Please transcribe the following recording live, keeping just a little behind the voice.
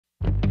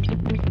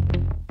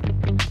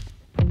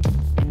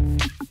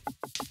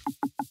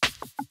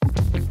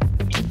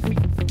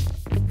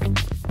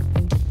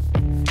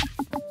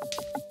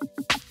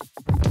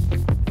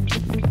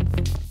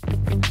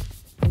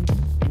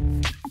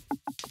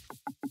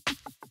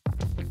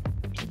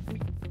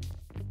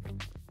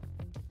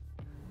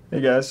Hey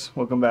guys,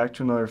 welcome back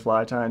to another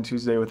Fly Tying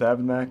Tuesday with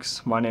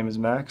AvidMax. My name is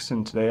Max,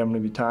 and today I'm going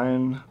to be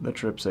tying the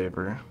Trip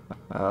Saver.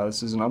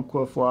 This is an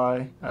umpqua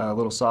fly, a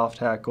little soft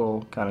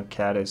hackle, kind of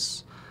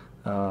caddis,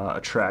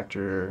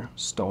 attractor,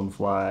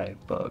 stonefly,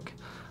 bug.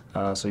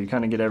 So you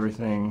kind of get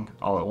everything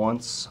all at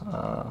once,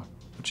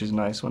 which is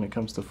nice when it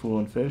comes to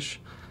fooling fish.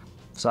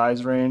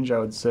 Size range, I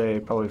would say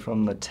probably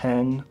from the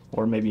 10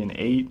 or maybe an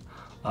 8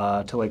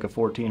 to like a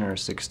 14 or a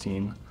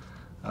 16.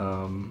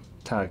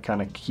 To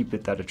kind of keep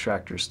it that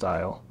attractor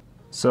style.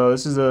 So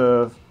this is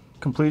a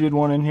completed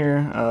one in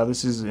here.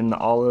 This is in the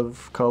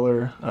olive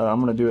color. I'm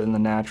going to do it in the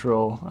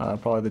natural,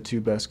 probably the two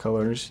best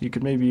colors. You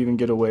could maybe even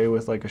get away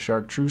with like a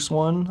chartreuse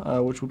one,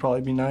 which would probably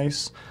be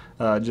nice.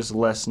 Just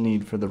less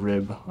need for the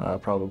rib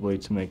probably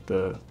to make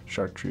the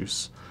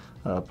chartreuse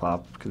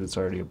pop because it's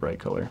already a bright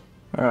color.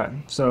 Alright,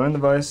 so in the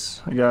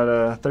vise I got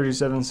a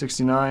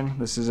 3769,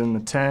 this is in the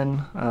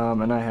 10,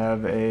 and I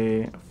have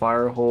a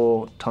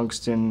Firehole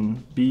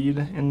Tungsten bead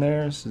in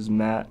there. This is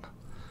matte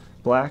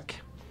black,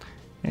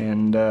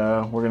 and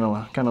we're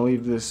gonna kind of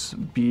leave this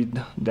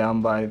bead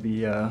down by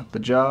the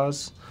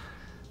jaws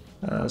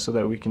so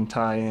that we can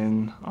tie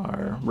in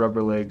our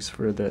rubber legs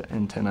for the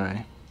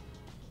antennae.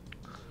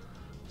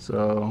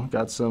 So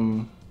got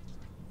some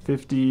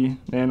 50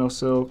 nano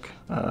silk,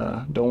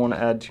 don't want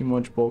to add too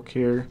much bulk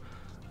here.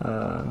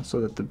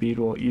 So that the bead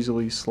will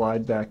easily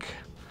slide back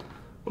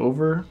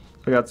over.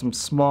 I got some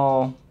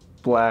small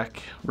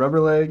black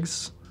rubber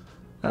legs.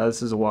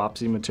 This is a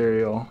Wapsi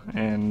material,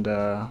 and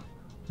I'm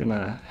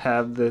gonna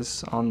have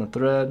this on the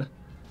thread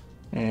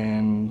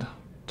and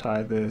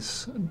tie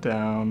this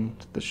down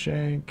to the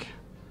shank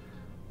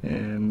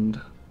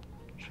and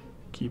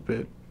keep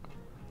it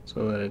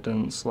so that it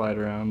doesn't slide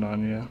around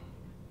on you,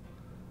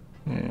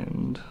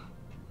 and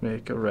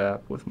make a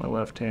wrap with my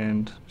left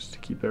hand just to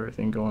keep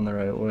everything going the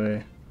right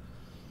way,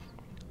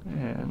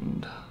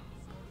 and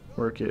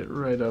work it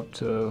right up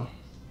to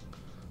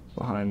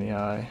behind the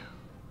eye.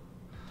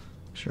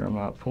 Make sure I'm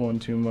not pulling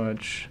too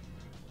much,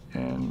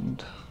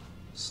 and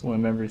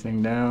slim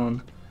everything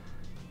down.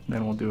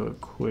 Then we'll do a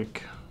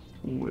quick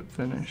whip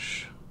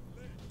finish.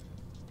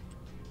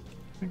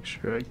 Make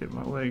sure I get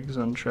my legs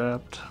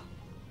untrapped.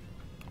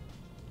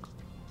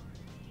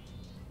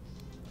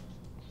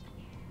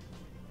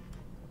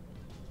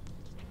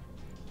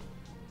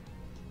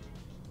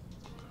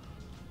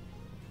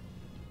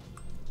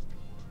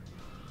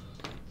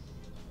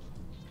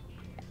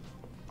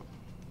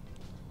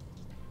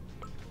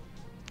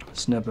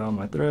 Snap out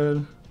my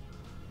thread,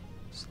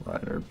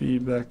 slide our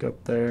bead back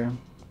up there.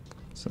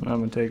 So now I'm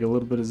going to take a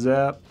little bit of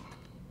zap,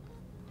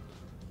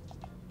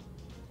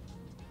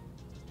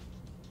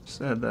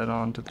 just add that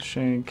onto the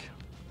shank,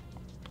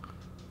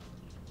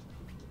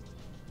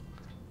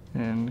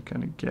 and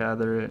kind of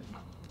gather it,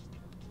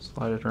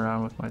 slide it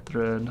around with my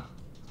thread,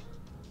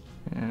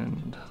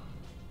 and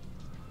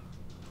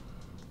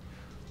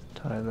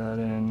tie that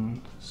in,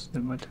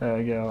 snip my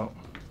tag out.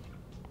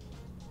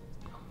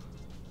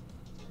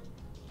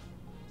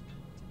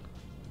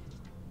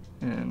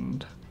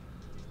 And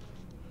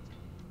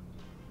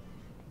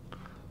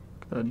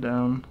cut that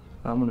down.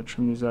 I'm going to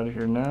trim these out of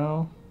here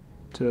now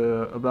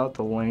to about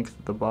the length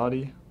of the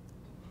body,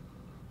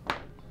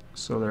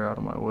 so they're out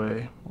of my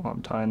way while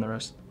I'm tying the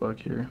rest of the bug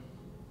here.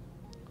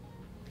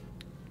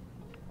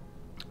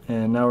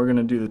 And now we're going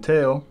to do the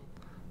tail,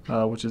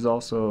 which is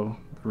also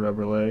the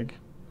rubber leg.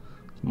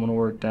 So I'm going to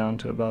work down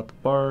to about the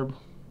barb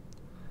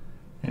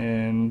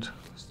and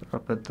start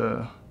up at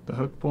the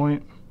hook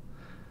point.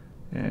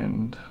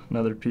 And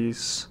another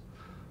piece,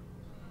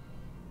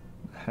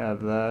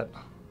 have that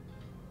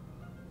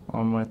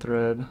on my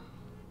thread,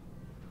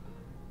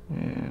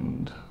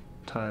 and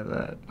tie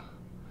that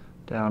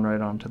down right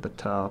onto the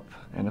top.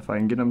 And if I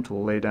can get them to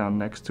lay down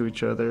next to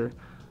each other,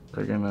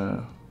 they're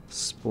gonna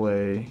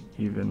splay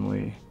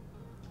evenly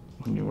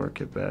when you work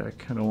it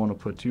back. I don't want to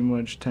put too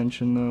much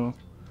tension though,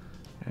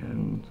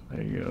 and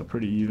there you go,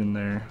 pretty even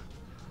there,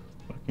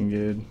 looking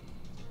good.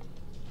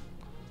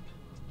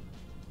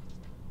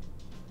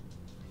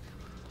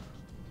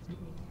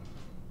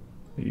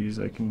 These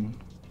I can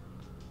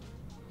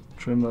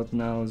trim up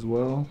now as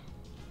well.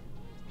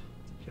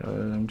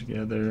 Gather them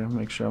together,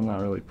 make sure I'm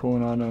not really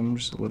pulling on them,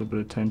 just a little bit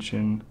of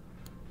tension,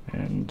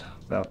 and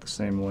about the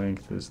same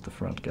length as the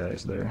front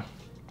guys there.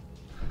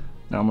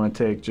 Now I'm going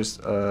to take just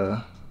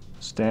a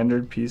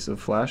standard piece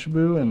of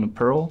Flashabou and the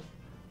pearl,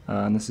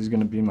 and this is going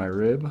to be my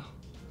rib.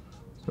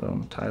 So I'm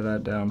going to tie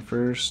that down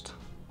first.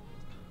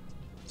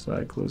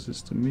 Side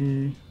closest to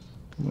me,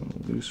 a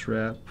little loose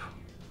wrap.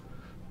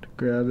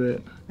 Grab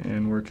it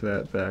and work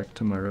that back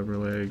to my rubber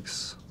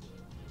legs,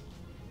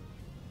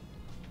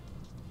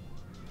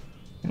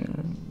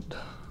 and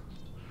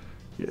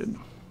good.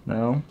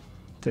 Now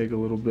take a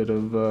little bit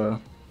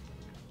of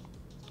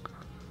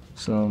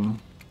some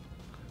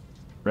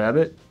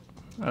rabbit,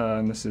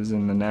 and this is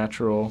in the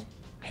natural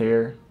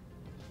hair,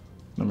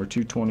 number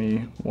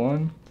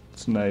 221.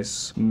 It's a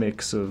nice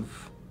mix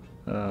of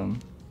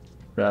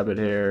rabbit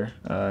hair,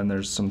 and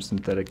there's some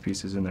synthetic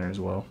pieces in there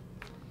as well.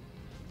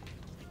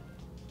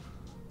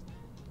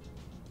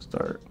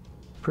 Start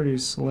pretty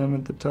slim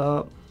at the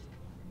top.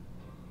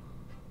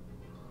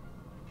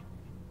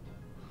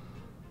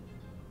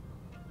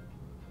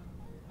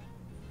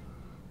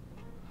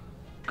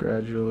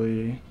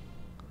 Gradually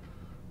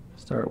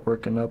start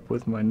working up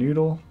with my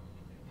noodle.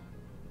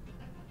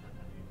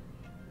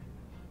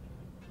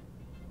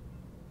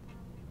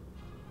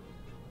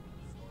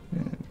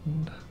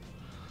 And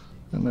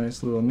a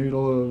nice little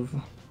noodle of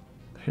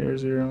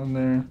hairs here on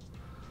there.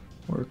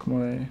 Work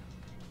my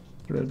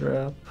thread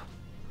wrap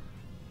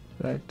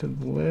back to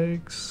the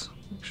legs.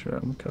 Make sure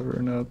I'm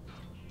covering up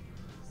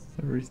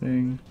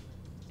everything.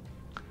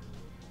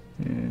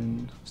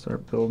 And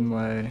start building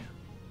my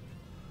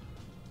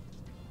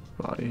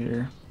body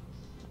here.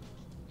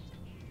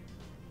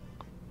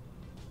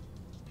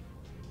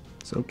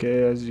 It's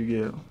okay as you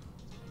get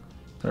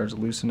starts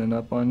loosening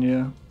up on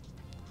you.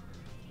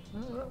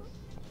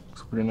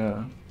 So we're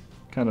gonna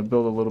kind of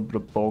build a little bit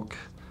of bulk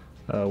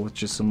with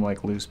just some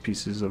like loose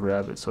pieces of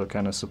rabbit, so it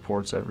kind of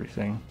supports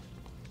everything.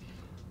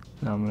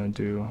 Now I'm gonna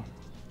do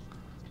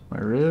my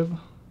rib.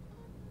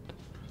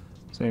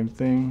 Same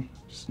thing,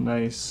 just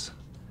nice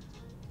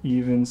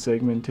even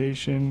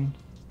segmentation.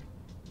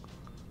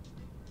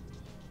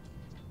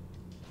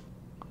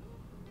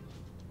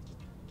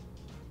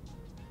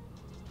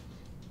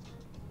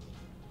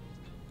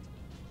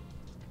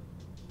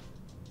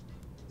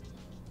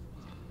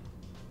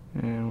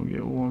 And we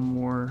get one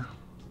more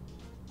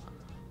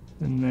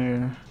in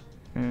there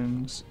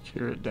and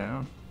secure it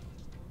down.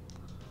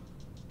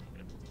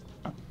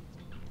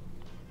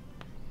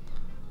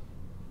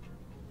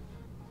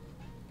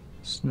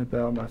 Snip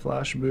out my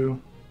Flashabou.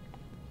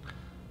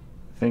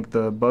 I think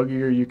the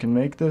buggier you can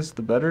make this,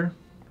 the better.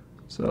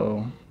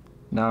 So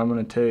now I'm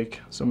going to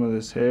take some of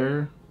this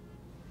hair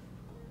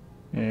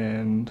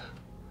and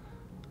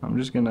I'm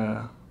just going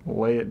to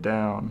lay it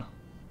down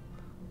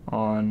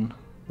on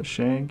the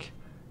shank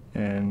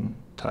and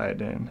tie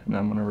it in, and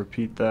I'm going to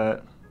repeat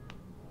that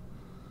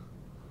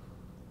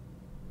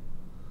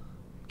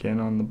again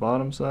on the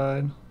bottom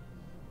side.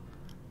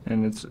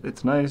 And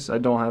it's nice. I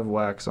don't have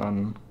wax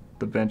on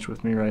the bench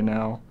with me right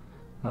now,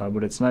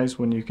 but it's nice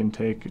when you can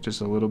take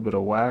just a little bit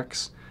of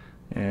wax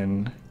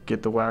and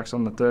get the wax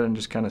on the thread and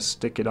just kind of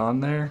stick it on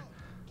there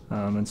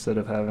instead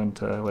of having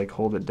to like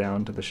hold it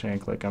down to the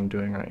shank like I'm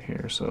doing right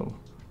here. So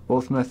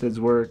both methods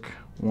work.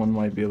 One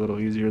might be a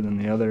little easier than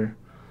the other,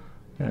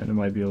 and it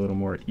might be a little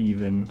more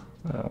even,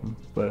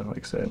 but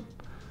like I said,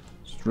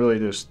 it's really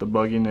just the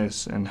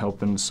bugginess and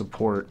helping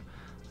support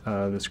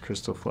this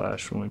Krystal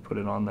flash when we put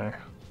it on there.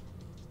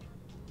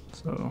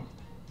 So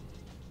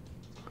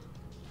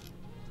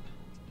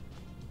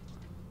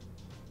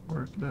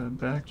work that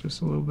back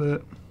just a little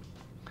bit,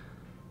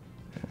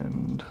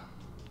 and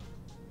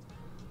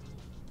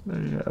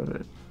there you have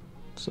it.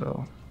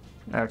 So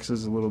acts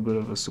as a little bit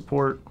of a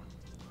support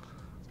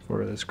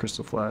for this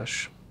Krystal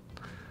flash.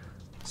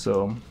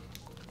 So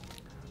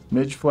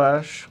Midge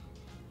flash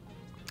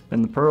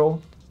and the pearl,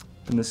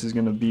 and this is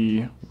going to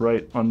be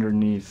right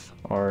underneath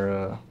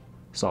our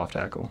soft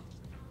hackle.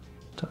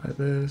 Tie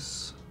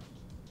this.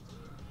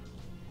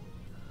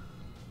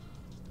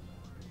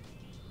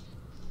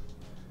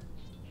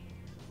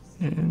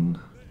 In.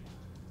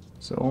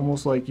 So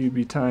almost like you'd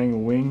be tying a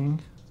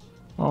wing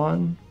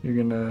on, you're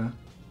going to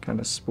kind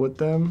of split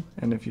them,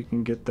 and if you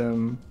can get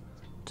them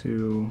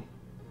to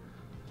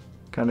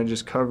kind of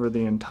just cover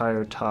the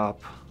entire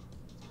top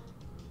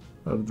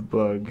of the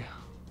bug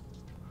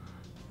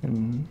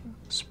and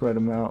spread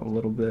them out a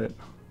little bit.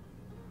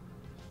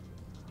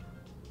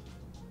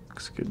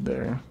 Looks good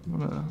there. I'm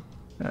gonna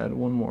add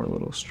one more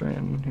little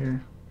strand in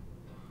here.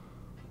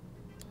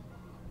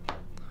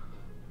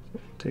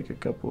 Take a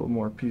couple of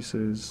more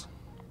pieces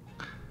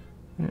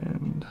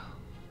and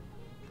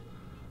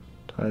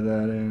tie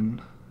that in,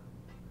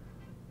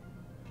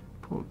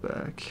 pull it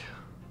back.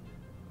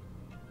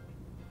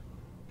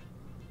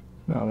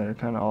 Now they're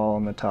kind of all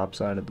on the top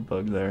side of the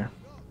bug there.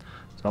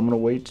 So I'm going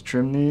to wait to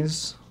trim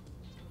these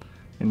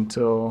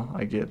until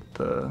I get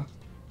the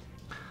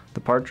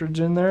partridge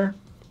in there.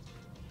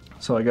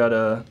 So I got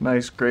a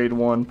nice grade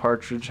 1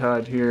 partridge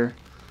hide here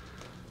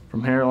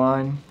from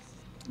Hareline.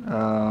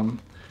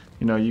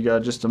 You know, you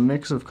got just a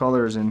mix of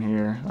colors in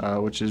here,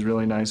 which is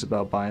really nice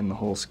about buying the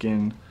whole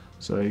skin.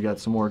 So you got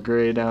some more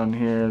gray down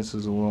here. This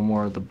is a little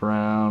more of the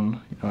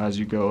brown. You know, as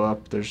you go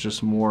up, there's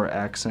just more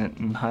accent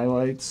and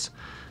highlights.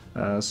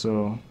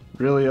 So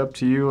really up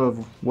to you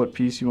of what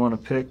piece you want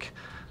to pick.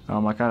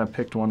 I kind of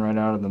picked one right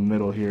out of the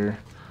middle here.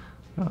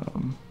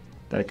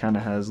 That kind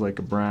of has like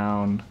a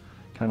brown,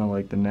 kind of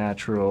like the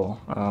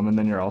natural, and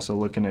then you're also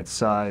looking at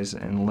size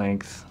and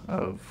length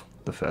of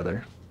the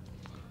feather.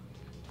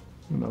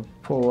 I'm going to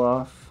pull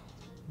off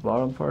the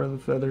bottom part of the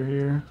feather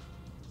here.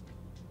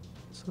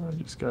 So I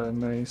just got a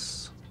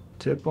nice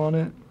tip on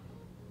it.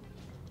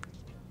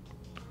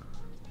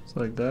 Just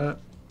like that.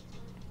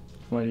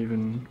 Might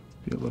even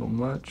be a little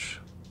much.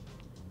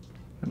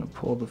 I'm going to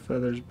pull the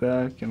feathers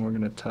back and we're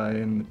going to tie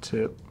in the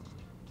tip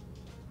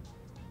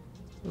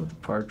of the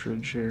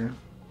partridge here.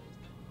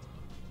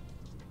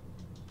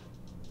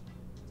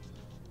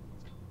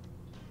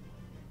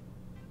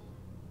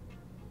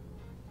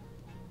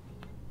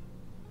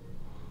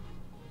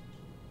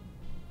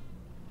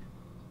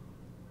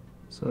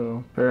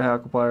 So a pair of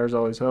hackle pliers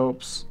always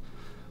helps.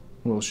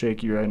 A little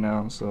shaky right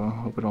now, so I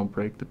hope I don't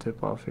break the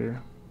tip off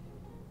here.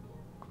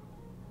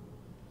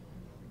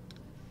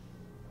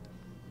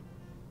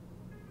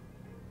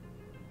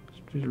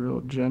 Just be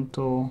real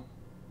gentle.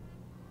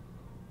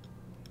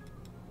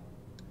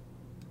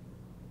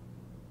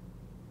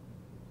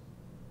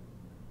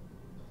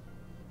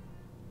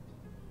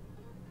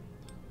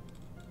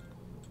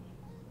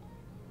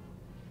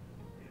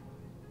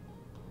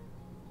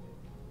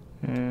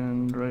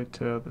 And right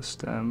to the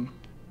stem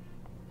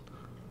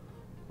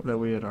that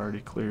we had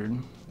already cleared.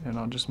 And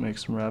I'll just make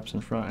some wraps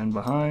in front and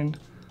behind.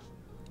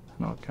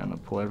 And I'll kind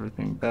of pull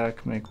everything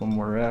back, make one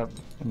more wrap.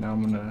 And now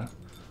I'm gonna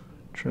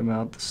trim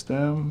out the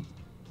stem.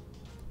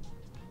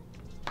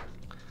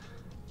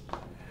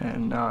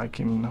 And now I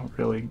can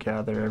really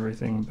gather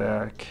everything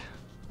back.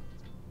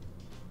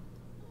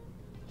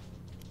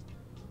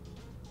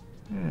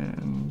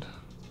 And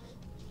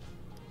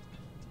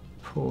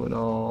pull it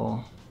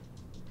all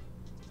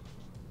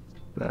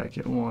back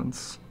at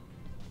once.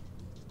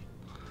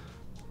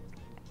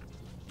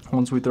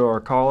 Once we throw our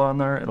collar on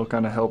there, it'll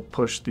kind of help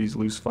push these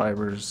loose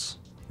fibers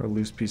or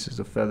loose pieces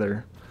of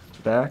feather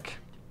back.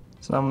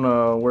 So I'm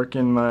gonna work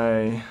in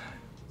my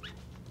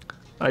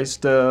ice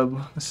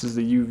dub. This is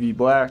the UV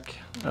black.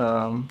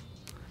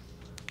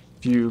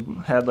 If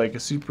you had like a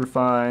super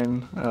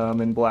fine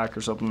in black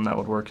or something, that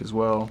would work as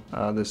well.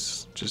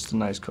 This just a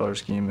nice color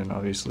scheme, and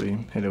obviously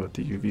hit it with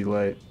the UV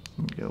light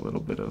and get a little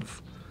bit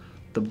of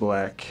the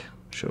black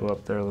show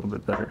up there a little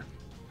bit better.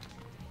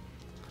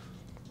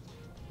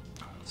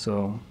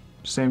 So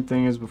same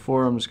thing as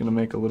before, I'm just going to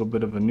make a little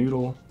bit of a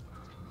noodle.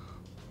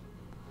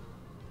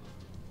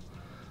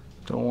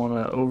 Don't want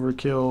to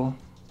overkill,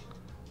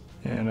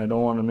 and I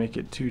don't want to make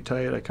it too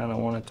tight. I kind of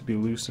want it to be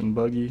loose and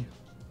buggy.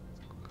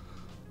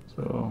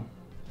 So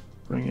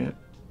bring it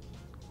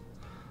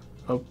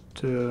up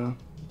to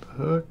the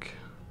hook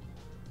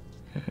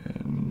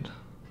and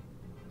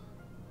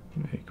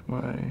make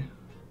my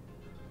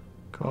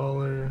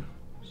collar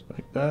just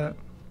like that.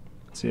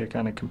 See, it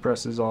kind of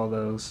compresses all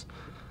those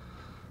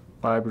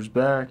fibers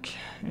back,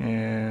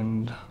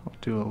 and I'll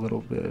do a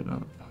little bit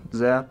of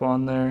zap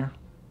on there.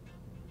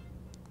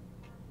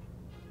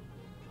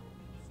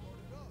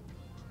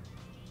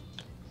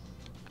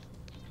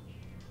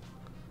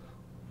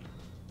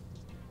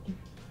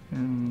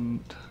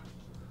 And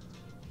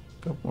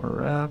a couple more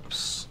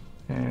wraps,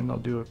 and I'll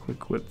do a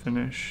quick whip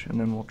finish, and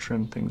then we'll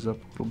trim things up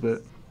a little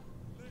bit.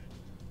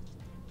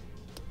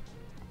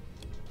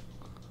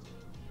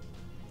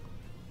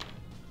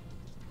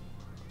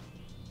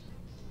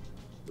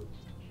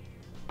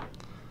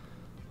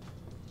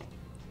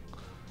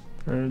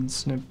 Thread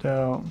snipped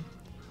out.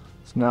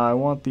 So now I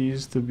want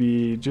these to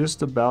be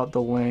just about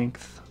the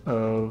length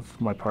of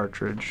my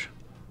partridge.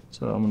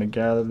 So I'm going to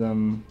gather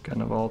them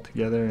kind of all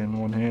together in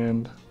one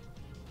hand.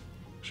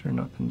 Make sure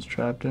nothing's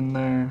trapped in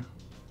there.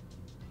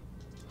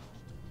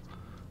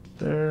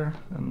 There,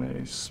 and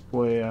they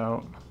splay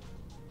out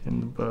in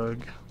the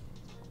bug.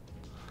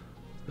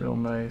 Real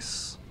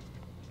nice.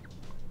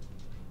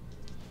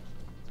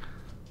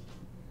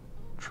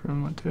 Trim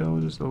my tail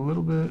just a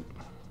little bit.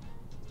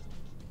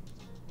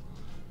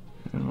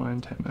 And my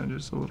antenna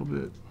just a little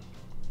bit.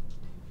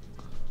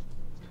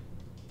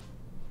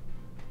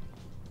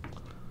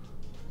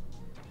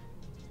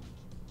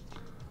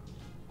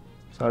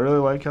 So I really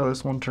like how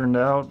this one turned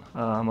out.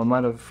 I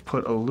might have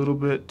put a little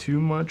bit too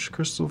much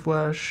Krystal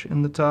flash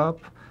in the top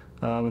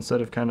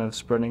instead of kind of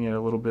spreading it a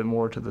little bit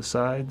more to the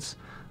sides.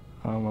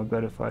 I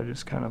bet if I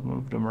just kind of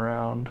moved them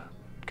around,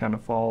 kind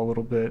of fall a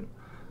little bit,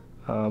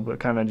 but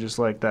kind of just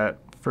like that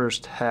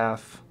first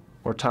half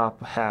or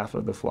top half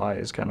of the fly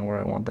is kind of where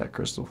I want that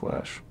Krystal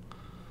flash.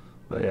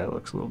 But yeah, it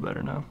looks a little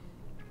better now.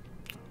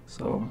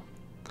 So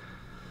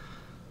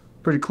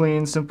pretty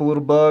clean, simple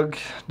little bug,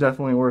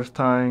 definitely worth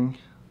tying.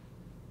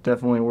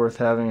 Definitely worth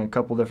having a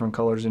couple different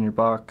colors in your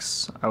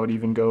box. I would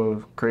even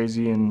go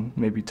crazy and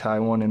maybe tie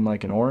one in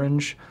like an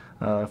orange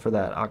for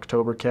that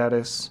October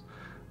caddis.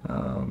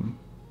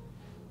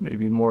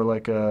 Maybe more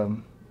like a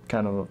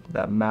kind of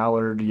that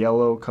mallard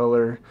yellow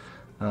color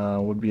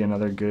would be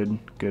another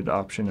good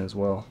option as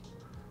well.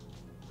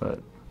 But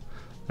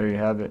there you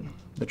have it,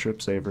 the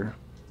Trip Saver.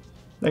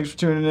 Thanks for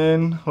tuning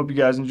in. Hope you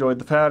guys enjoyed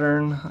the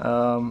pattern.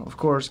 Of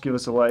course, give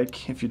us a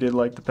like if you did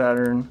like the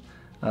pattern.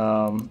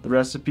 The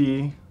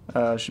recipe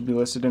should be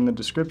listed in the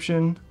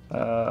description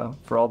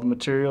for all the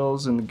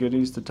materials and the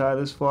goodies to tie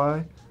this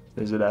fly.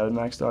 Visit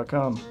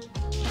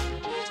AvidMax.com.